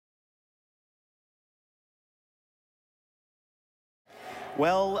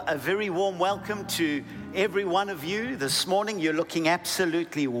Well, a very warm welcome to every one of you this morning. You're looking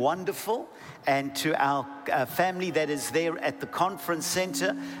absolutely wonderful. And to our family that is there at the conference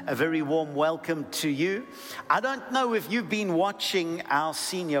center, a very warm welcome to you. I don't know if you've been watching our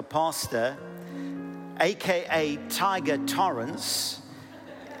senior pastor, aka Tiger Torrance,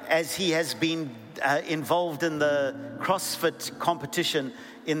 as he has been involved in the CrossFit competition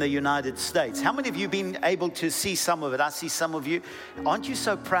in the United States. How many of you have been able to see some of it? I see some of you. Aren't you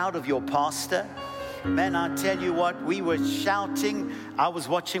so proud of your pastor? Man, I tell you what, we were shouting. I was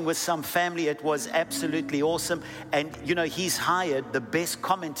watching with some family. It was absolutely awesome. And, you know, he's hired the best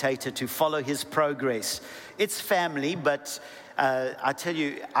commentator to follow his progress. It's family, but I tell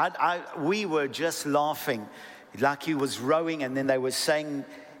you, we were just laughing like he was rowing, and then they were saying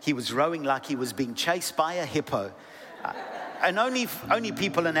he was rowing like he was being chased by a hippo. And only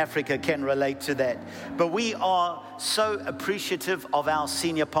people in Africa can relate to that. But we are so appreciative of our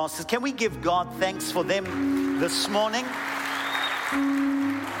senior pastors. Can we give God thanks for them this morning?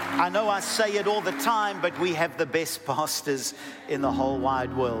 I know I say it all the time, but we have the best pastors in the whole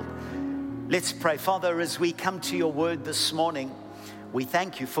wide world. Let's pray. Father, as we come to your word this morning, we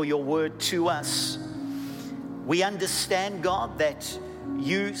thank you for your word to us. We understand, God, that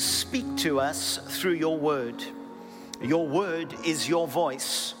you speak to us through your word. Your word is your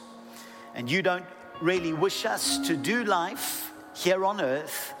voice, and you don't really wish us to do life here on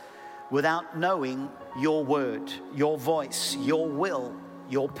earth without knowing your word, your voice, your will,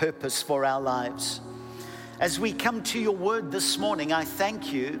 your purpose for our lives. As we come to your word this morning, I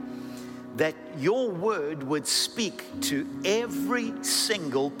thank you that your word would speak to every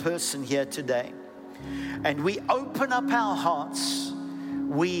single person here today. And we open up our hearts,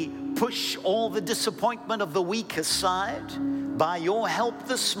 we push all the disappointment of the week aside by your help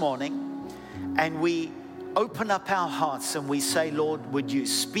this morning, and we open up our hearts and we say, Lord, would you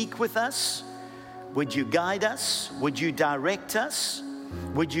speak with us? Would you guide us? Would you direct us?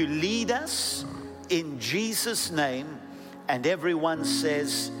 Would you lead us in Jesus' name? And everyone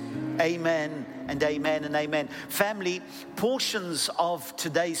says, amen and amen and amen. Family, portions of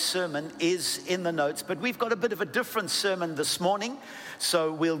today's sermon is in the notes, but we've got a bit of a different sermon this morning.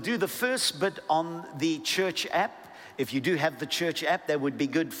 So we'll do the first bit on the church app. If you do have the church app, that would be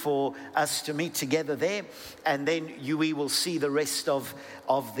good for us to meet together there. And then we will see the rest of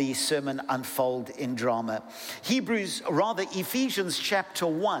the sermon unfold in drama. Ephesians chapter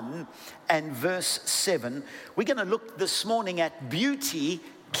 1 and verse 7. We're going to look this morning at beauty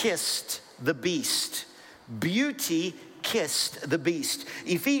kissed the beast. Beauty kissed the beast.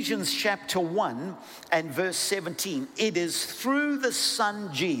 Ephesians chapter 1 and verse 17. It is through the Son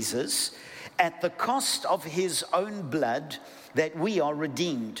Jesus, at the cost of his own blood, that we are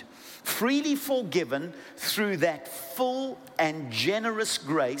redeemed, freely forgiven through that full and generous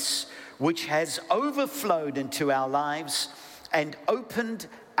grace which has overflowed into our lives and opened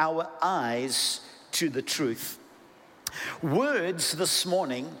our eyes to the truth. Words this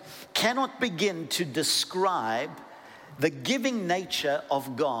morning cannot begin to describe the giving nature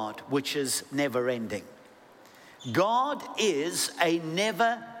of God, which is never ending. God is a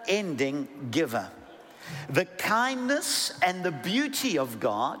never-ending giver. The kindness and the beauty of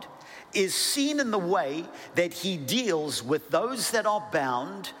God is seen in the way that he deals with those that are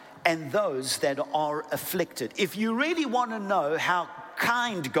bound and those that are afflicted. If you really want to know how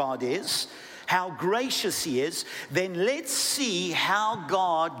kind God is, how gracious he is, then let's see how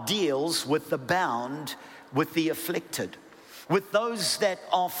God deals with the bound, with the afflicted, with those that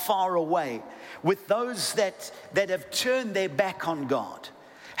are far away, with those that have turned their back on God.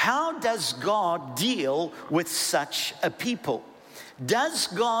 How does God deal with such a people? Does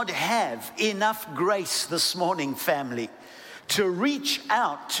God have enough grace this morning, family, to reach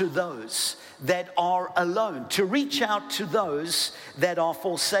out to those that are alone, to reach out to those that are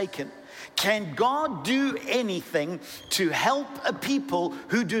forsaken? Can God do anything to help a people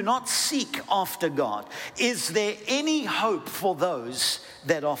who do not seek after God? Is there any hope for those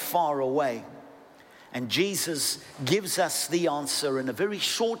that are far away? And Jesus gives us the answer in a very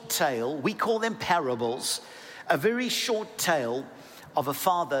short tale. We call them parables. A very short tale of a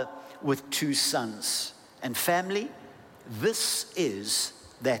father with two sons. And family, this is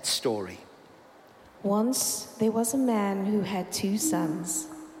that story. Once there was a man who had two sons.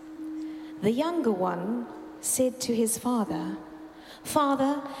 The younger one said to his father,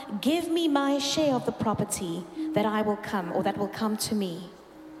 "Father, give me my share of the property that will come to me."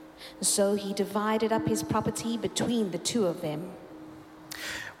 So he divided up his property between the two of them.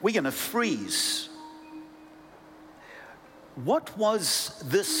 We're going to freeze. What was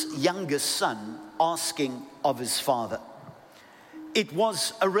this youngest son asking of his father? it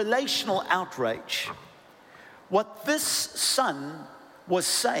was a relational outrage. What this son was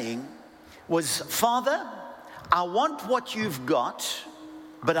saying was, Father, I want what you've got,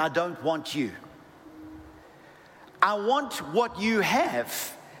 but I don't want you. I want what you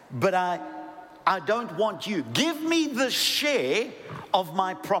have, but I don't want you. Give me the share of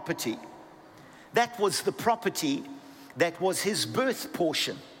my property. That was the property that was his birth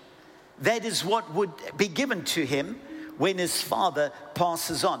portion. That is what would be given to him when his father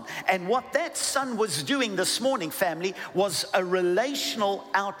passes on. And what that son was doing this morning, family, was a relational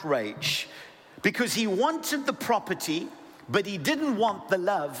outrage, because he wanted the property, but he didn't want the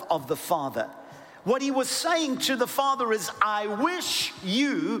love of the father. What he was saying to the father is, I wish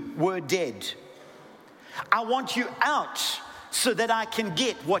you were dead. I want you out so that I can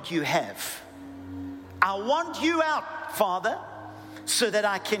get what you have. I want you out, Father, so that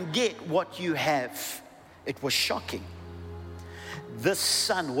I can get what you have. It was shocking. This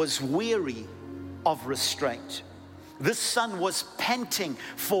son was weary of restraint. This son was panting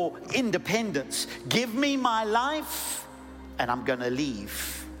for independence. Give me my life and I'm going to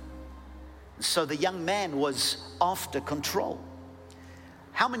leave. So the young man was after control.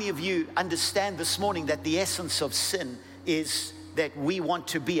 How many of you understand this morning that the essence of sin is that we want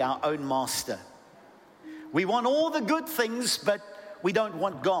to be our own master? We want all the good things, but we don't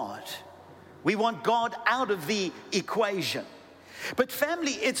want God. We want God out of the equation. But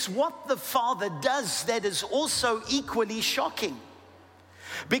family, it's what the father does that is also equally shocking.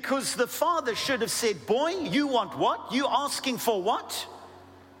 Because the father should have said, boy, you want what? You asking for what?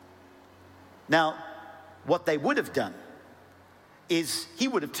 Now, what they would have done is he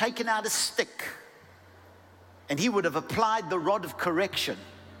would have taken out a stick and he would have applied the rod of correction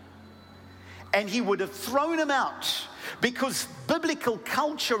and he would have thrown him out, because biblical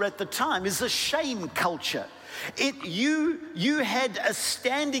culture at the time is a shame culture. You had a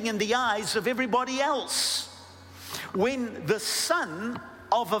standing in the eyes of everybody else. When the son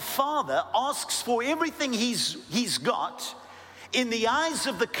of a father asks for everything he's got, in the eyes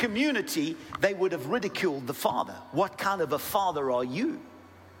of the community, they would have ridiculed the father. What kind of a father are you?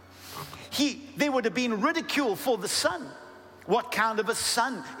 There would have been ridicule for the son. What kind of a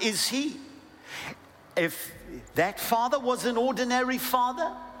son is he? If that father was an ordinary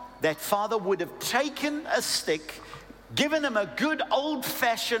father, that father would have taken a stick, given him a good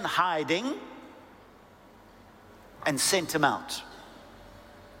old-fashioned hiding, and sent him out.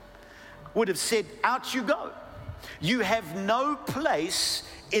 Would have said, out you go. You have no place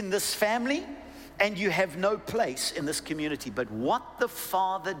in this family, and you have no place in this community. But what the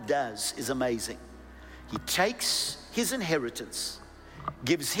father does is amazing. He takes his inheritance,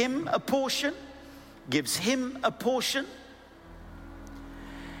 gives him a portion, gives him a portion,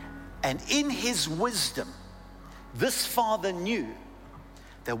 and in his wisdom, this father knew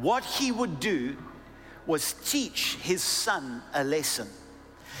that what he would do was teach his son a lesson.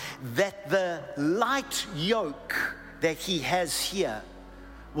 That the light yoke that he has here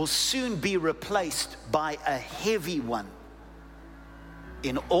will soon be replaced by a heavy one,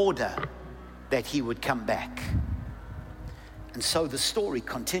 in order that he would come back. And so the story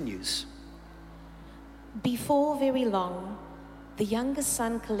continues. Before very long, the younger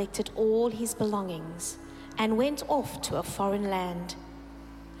son collected all his belongings and went off to a foreign land,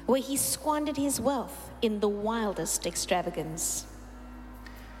 where he squandered his wealth in the wildest extravagance.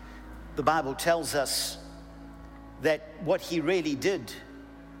 The Bible tells us that what he really did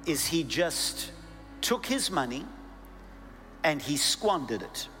is he just took his money and he squandered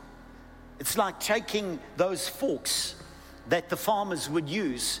it. It's like taking those forks that the farmers would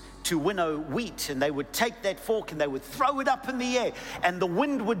use to winnow wheat, and they would take that fork and they would throw it up in the air and the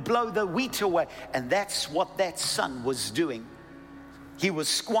wind would blow the wheat away. And that's what that son was doing. He was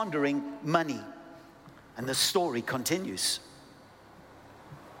squandering money. And the story continues.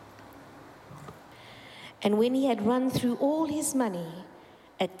 And when he had run through all his money,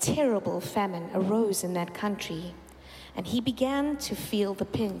 a terrible famine arose in that country, and he began to feel the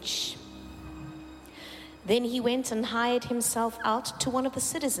pinch. Then he went and hired himself out to one of the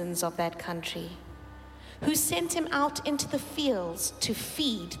citizens of that country, who sent him out into the fields to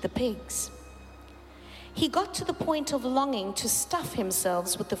feed the pigs. He got to the point of longing to stuff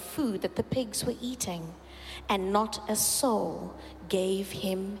himself with the food that the pigs were eating, and not a soul gave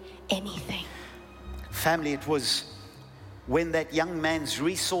him anything. Family, it was when that young man's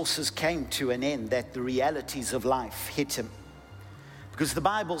resources came to an end that the realities of life hit him. Because the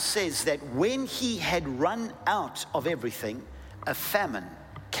Bible says that when he had run out of everything, a famine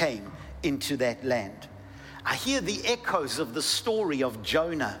came into that land. I hear the echoes of the story of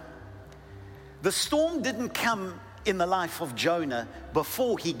Jonah. The storm didn't come in the life of Jonah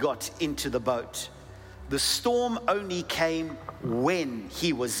before he got into the boat. The storm only came when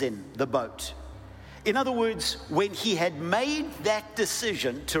he was in the boat. In other words, when he had made that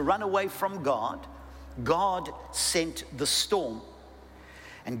decision to run away from God, God sent the storm.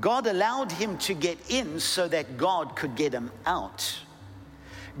 And God allowed him to get in so that God could get him out.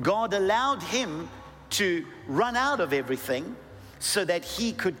 God allowed him to run out of everything so that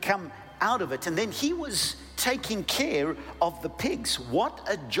he could come out of it. And then he was taking care of the pigs. What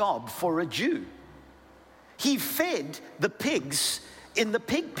a job for a Jew. He fed the pigs in the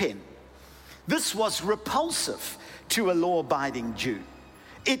pig pen. This was repulsive to a law-abiding Jew.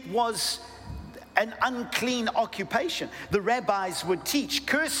 It was an unclean occupation. The rabbis would teach,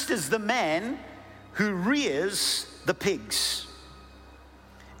 cursed is the man who rears the pigs.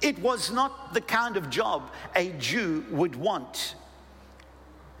 It was not the kind of job a Jew would want.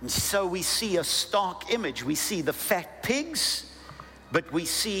 And so we see a stark image. We see the fat pigs, but we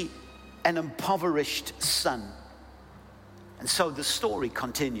see an impoverished son. And so the story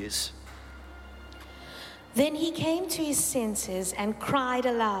continues. Then he came to his senses and cried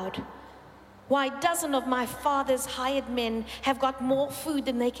aloud, "Why, a dozen of my father's hired men have got more food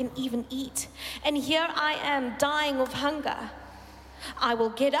than they can even eat, and here I am dying of hunger. I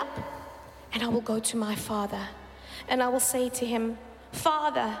will get up and I will go to my father, and I will say to him,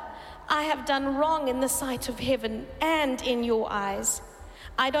 Father, I have done wrong in the sight of heaven and in your eyes.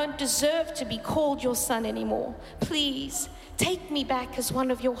 I don't deserve to be called your son anymore. Please take me back as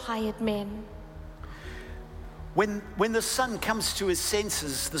one of your hired men." When the son comes to his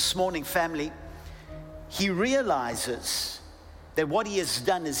senses this morning, family, he realizes that what he has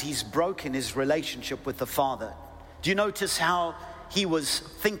done is he's broken his relationship with the father. Do you notice how he was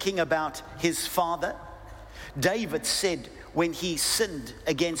thinking about his father? David said when he sinned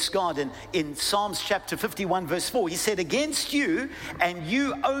against God, and in Psalms chapter 51 verse 4, he said, "Against you and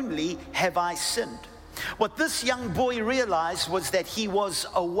you only have I sinned." What this young boy realized was that he was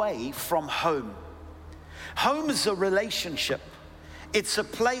away from home. Home is a relationship. It's a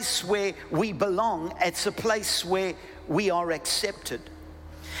place where we belong. It's a place where we are accepted.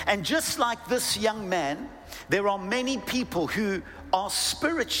 And just like this young man, there are many people who are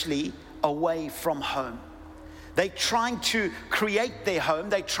spiritually away from home. They're trying to create their home.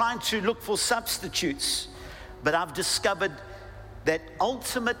 They're trying to look for substitutes. But I've discovered that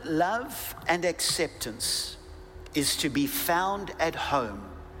ultimate love and acceptance is to be found at home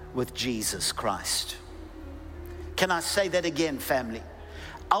with Jesus Christ. Can I say that again, family?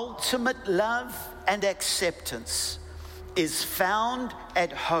 Ultimate love and acceptance is found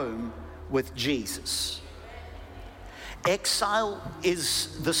at home with Jesus. Exile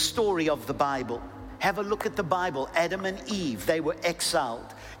is the story of the Bible. Have a look at the Bible. Adam and Eve, they were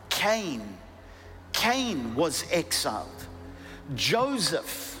exiled. Cain was exiled.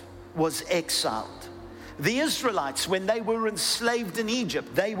 Joseph was exiled. The Israelites, when they were enslaved in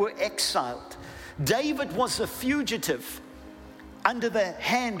Egypt, they were exiled. David was a fugitive under the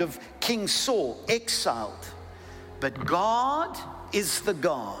hand of King Saul, exiled. But God is the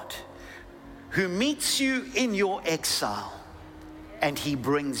God who meets you in your exile and he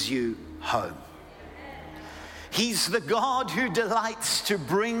brings you home. He's the God who delights to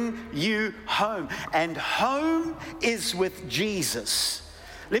bring you home, and home is with Jesus.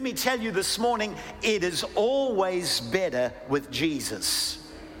 Let me tell you this morning, it is always better with Jesus.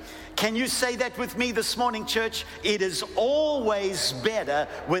 Can you say that with me this morning, church? It is always better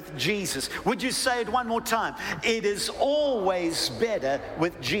with Jesus. Would you say it one more time? It is always better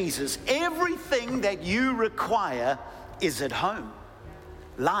with Jesus. Everything that you require is at home.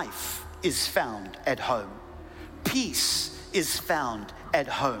 Life is found at home. Peace is found at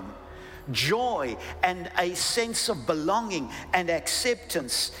home. Joy and a sense of belonging and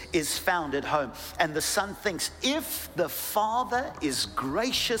acceptance is found at home. And the son thinks, if the Father is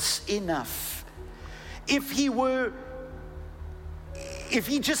gracious enough, if he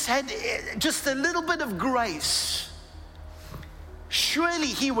just had just a little bit of grace, surely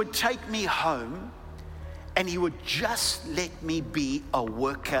he would take me home and he would just let me be a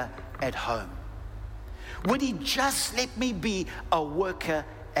worker at home. Would he just let me be a worker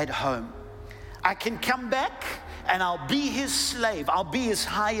at home? I can come back and I'll be his slave. I'll be his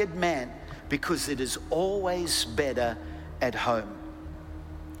hired man, because it is always better at home.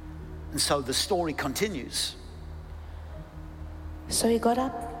 And so the story continues. So he got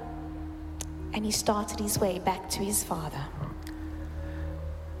up and he started his way back to his father.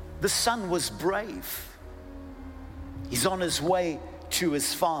 The son was brave. He's on his way to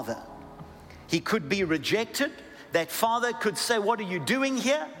his father. He could be rejected. That father could say, "What are you doing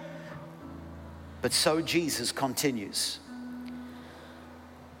here?" But so Jesus continues.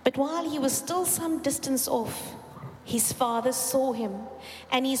 But while he was still some distance off, his father saw him,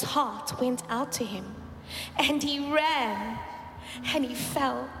 and his heart went out to him. And he ran, and he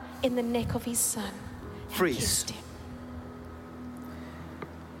fell in the neck of his son and Freeze. kissed him.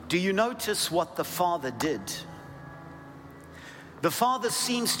 Do you notice what the Father did? The Father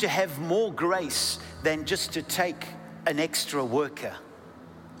seems to have more grace than just to take an extra worker.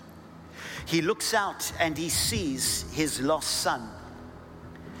 He looks out and he sees his lost son.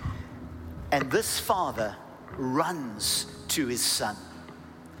 And this father runs to his son.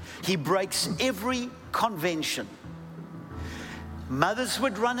 He breaks every convention. Mothers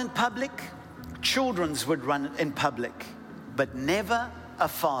would run in public, children would run in public, but never a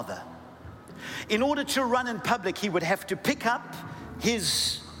father. In order to run in public, he would have to pick up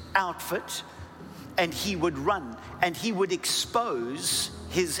his outfit and he would run, and he would expose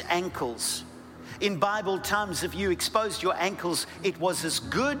his ankles. In Bible times, if you exposed your ankles, it was as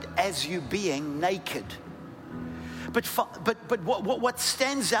good as you being naked. But what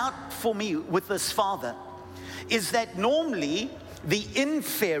stands out for me with this father is that normally the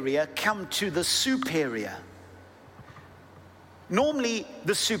inferior come to the superior. Normally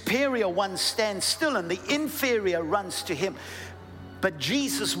the superior one stands still and the inferior runs to him. But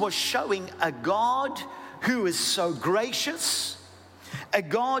Jesus was showing a God who is so gracious, a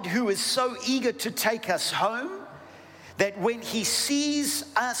God who is so eager to take us home, that when he sees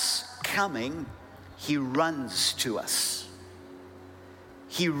us coming, he runs to us.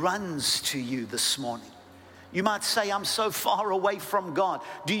 He runs to you this morning. You might say, I'm so far away from God.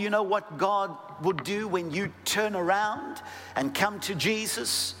 Do you know what God would do when you turn around and come to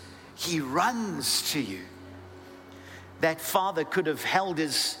Jesus? He runs to you. That father could have held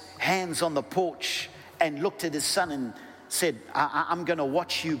his hands on the porch and looked at his son and said, I'm going to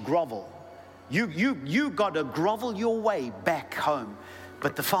watch you grovel. You got to grovel your way back home.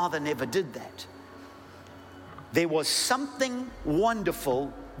 But the father never did that. There was something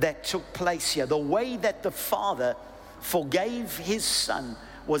wonderful that took place here. The way that the father forgave his son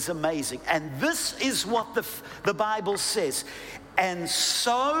was amazing. And this is what the Bible says. And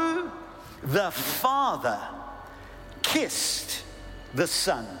so the father kissed the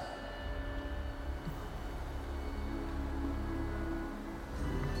son.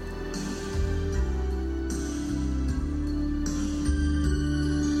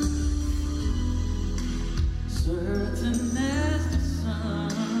 Certain as the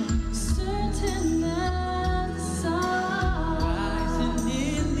sun, certain as the sun, rising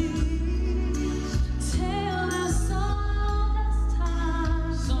in the east, tale as song as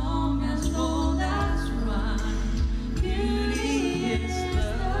time, song as old as rhyme, beauty is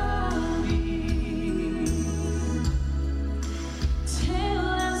the beast. Tale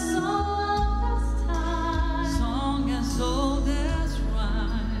as old as time, song as old as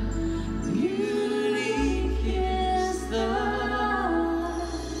rhyme, beauty is the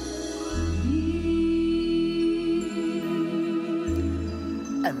beast.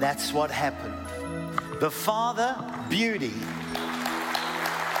 And that's what happened. The father, beauty,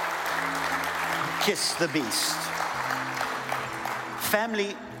 kissed the beast.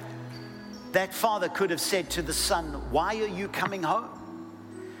 Family, that father could have said to the son, why are you coming home?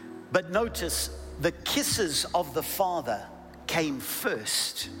 But notice, the kisses of the father came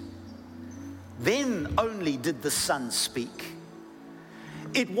first. Then only did the son speak.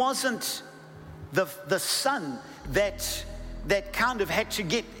 It wasn't the son that kind of had to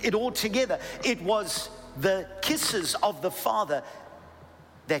get it all together. It was the kisses of the father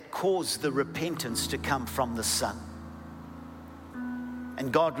that caused the repentance to come from the son.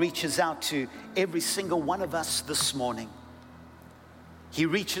 And God reaches out to every single one of us this morning. He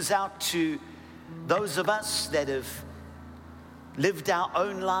reaches out to those of us that have lived our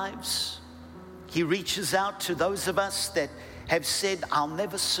own lives. He reaches out to those of us that have said, I'll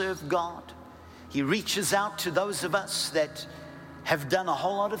never serve God. He reaches out to those of us that have done a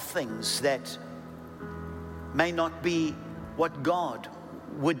whole lot of things that may not be what God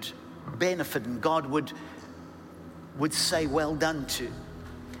would benefit and God would say well done to.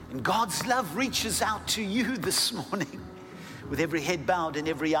 And God's love reaches out to you this morning with every head bowed and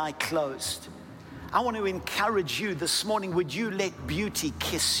every eye closed. I want to encourage you this morning. Would you let beauty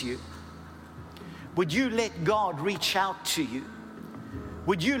kiss you? Would you let God reach out to you?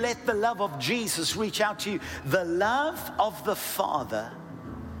 Would you let the love of Jesus reach out to you? The love of the Father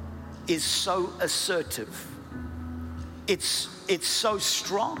is so assertive. It's so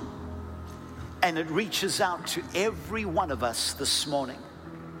strong. And it reaches out to every one of us this morning.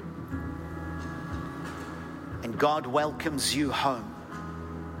 And God welcomes you home.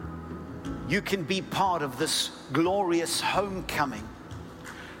 you can be part of this glorious homecoming.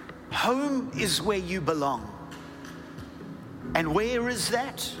 Home is where you belong. And where is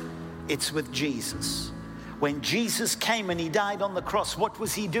that? It's with Jesus. When Jesus came and he died on the cross, what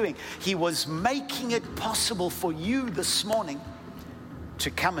was he doing? He was making it possible for you this morning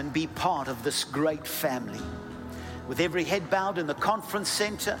to come and be part of this great family. With every head bowed in the conference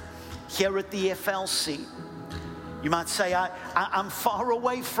center here at the FLC, you might say, I'm far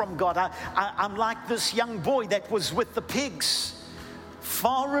away from God. I'm like this young boy that was with the pigs,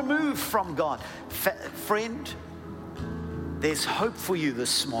 far removed from God. Friend, there's hope for you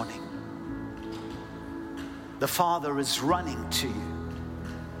this morning. The Father is running to you.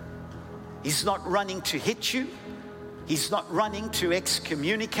 He's not running to hit you. He's not running to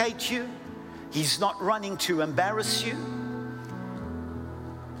excommunicate you. He's not running to embarrass you.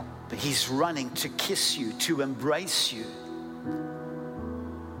 But he's running to kiss you, to embrace you.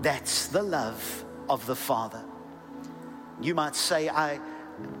 That's the love of the Father. You might say,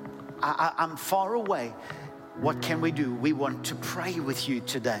 I'm far away. What can we do? We want to pray with you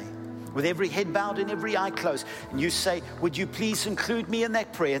today. With every head bowed and every eye closed. And you say, would you please include me in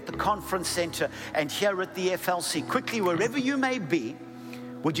that prayer at the conference center and here at the FLC? Quickly, wherever you may be,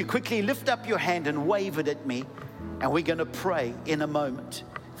 would you quickly lift up your hand and wave it at me? And we're going to pray in a moment.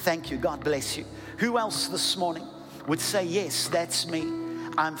 Thank you. God bless you. Who else this morning would say, yes, that's me.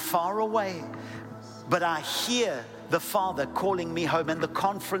 I'm far away, but I hear the Father calling me home. And the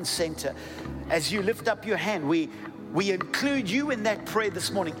conference center, as you lift up your hand, we include you in that prayer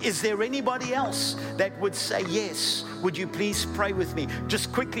this morning. Is there anybody else that would say, yes, would you please pray with me?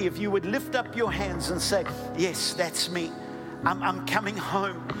 Just quickly, if you would lift up your hands and say, yes, that's me. I'm coming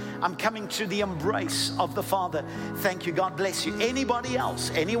home. I'm coming to the embrace of the Father. Thank you. God bless you. Anybody else?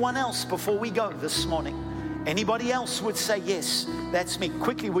 Anyone else before we go this morning? Anybody else would say, yes, that's me.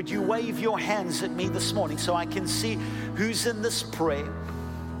 Quickly, would you wave your hands at me this morning so I can see who's in this prayer?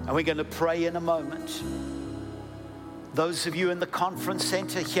 And we're going to pray in a moment. Those of you in the conference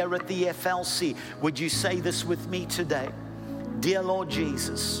center here at the FLC, would you say this with me today? Dear Lord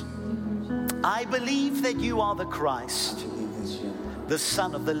Jesus, I believe that you are the Christ, the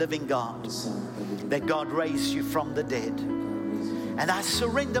Son of the living God, that God raised you from the dead. And I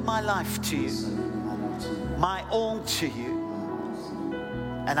surrender my life to you, my all to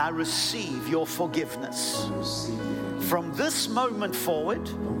you, and I receive your forgiveness. From this moment forward,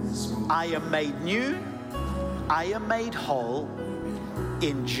 I am made new, I am made whole,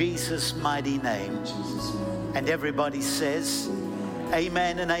 in Jesus' mighty name. And everybody says,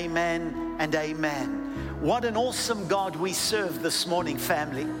 amen and amen and amen. What an awesome God we serve this morning,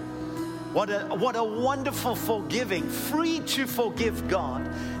 family. What a wonderful, forgiving, free to forgive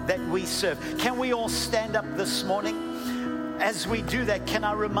God that we serve. Can we all stand up this morning? As we do that, can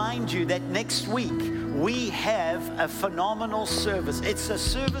I remind you that next week we have a phenomenal service. It's a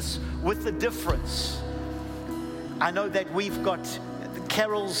service with a difference. I know that we've got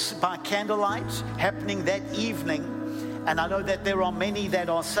carols by candlelight happening that evening. And I know that there are many that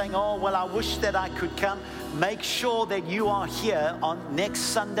are saying, oh, well, I wish that I could come. Make sure that you are here on next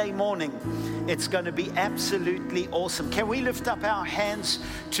Sunday morning. It's going to be absolutely awesome. Can we lift up our hands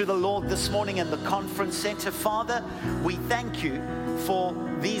to the Lord this morning in the conference center? Father, we thank you for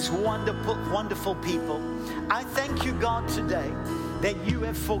these wonderful, wonderful people. I thank you, God, today that you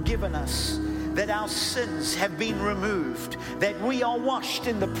have forgiven us, that our sins have been removed, that we are washed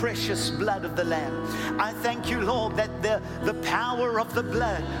in the precious blood of the Lamb. I thank you, Lord, that the power of the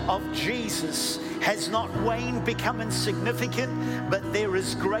blood of Jesus has not waned, become insignificant, but there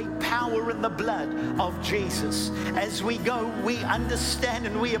is great power in the blood of Jesus. As we go, we understand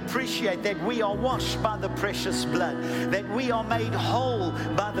and we appreciate that we are washed by the precious blood, that we are made whole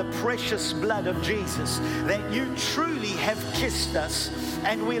by the precious blood of Jesus, that you truly have kissed us,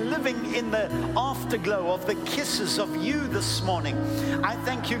 and we're living in the afterglow of the kisses of you this morning. I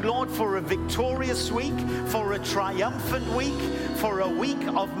thank you, Lord, for a victorious week, for a triumphant week, for a week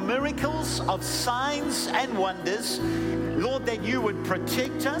of miracles, of signs and wonders. Lord, that you would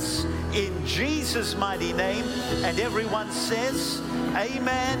protect us in Jesus' mighty name. And everyone says,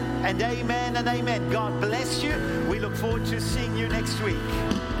 amen and amen and amen. God bless you. We look forward to seeing you next week.